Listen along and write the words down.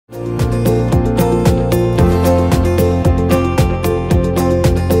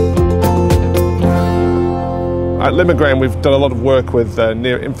At Limagrain, we've done a lot of work with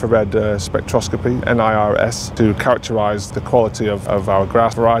near-infrared spectroscopy, NIRS, to characterise the quality of our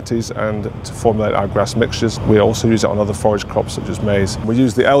grass varieties and to formulate our grass mixtures. We also use it on other forage crops such as maize. We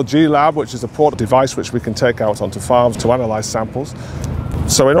use the LG lab, which is a portable device which we can take out onto farms to analyse samples.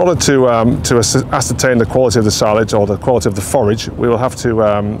 So in order to ascertain the quality of the silage or the quality of the forage, we will have to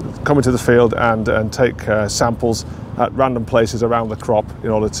come into the field and take samples at random places around the crop in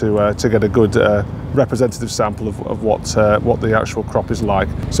order to get a good representative sample of what the actual crop is like.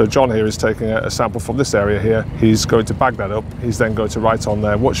 So John here is taking a sample from this area here. He's going to bag that up. He's then going to write on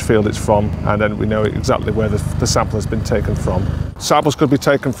there which field it's from, and then we know exactly where the sample has been taken from. Samples could be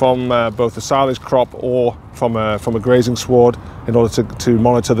taken from both a silage crop or from a grazing sward in order to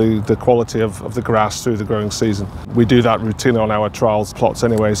monitor the quality of the grass through the growing season. We do that routinely on our trials plots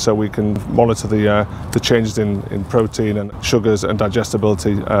anyway, so we can monitor the changes in protein and sugars and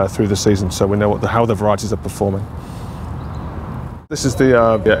digestibility through the season, so we know how the varieties are performing. This is the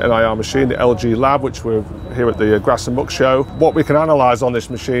NIR machine, the LG lab, which we're here at the Grass and Muck Show. What we can analyse on this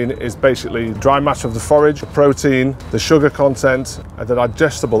machine is basically dry matter of the forage, the protein, the sugar content, the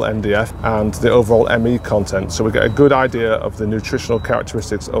digestible NDF, and the overall ME content. So we get a good idea of the nutritional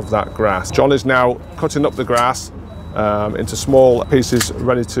characteristics of that grass. John is now cutting up the grass into small pieces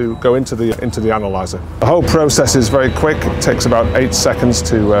ready to go into the analyzer. The whole process is very quick. It takes about 8 seconds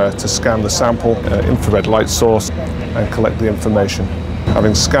to scan the sample, infrared light source, and collect the information.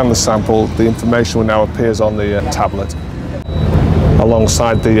 Having scanned the sample, the information now appears on the tablet.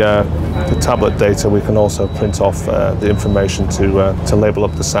 Alongside the tablet data, we can also print off the information to label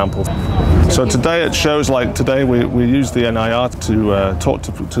up the sample. So today, at shows like today, we use the NIR to talk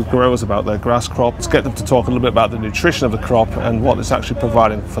to growers about their grass crops, get them to talk a little bit about the nutrition of the crop and what it's actually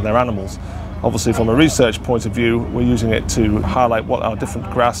providing for their animals. Obviously, from a research point of view, we're using it to highlight what our different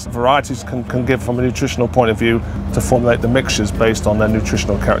grass varieties can give from a nutritional point of view to formulate the mixtures based on their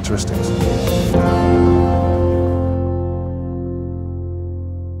nutritional characteristics.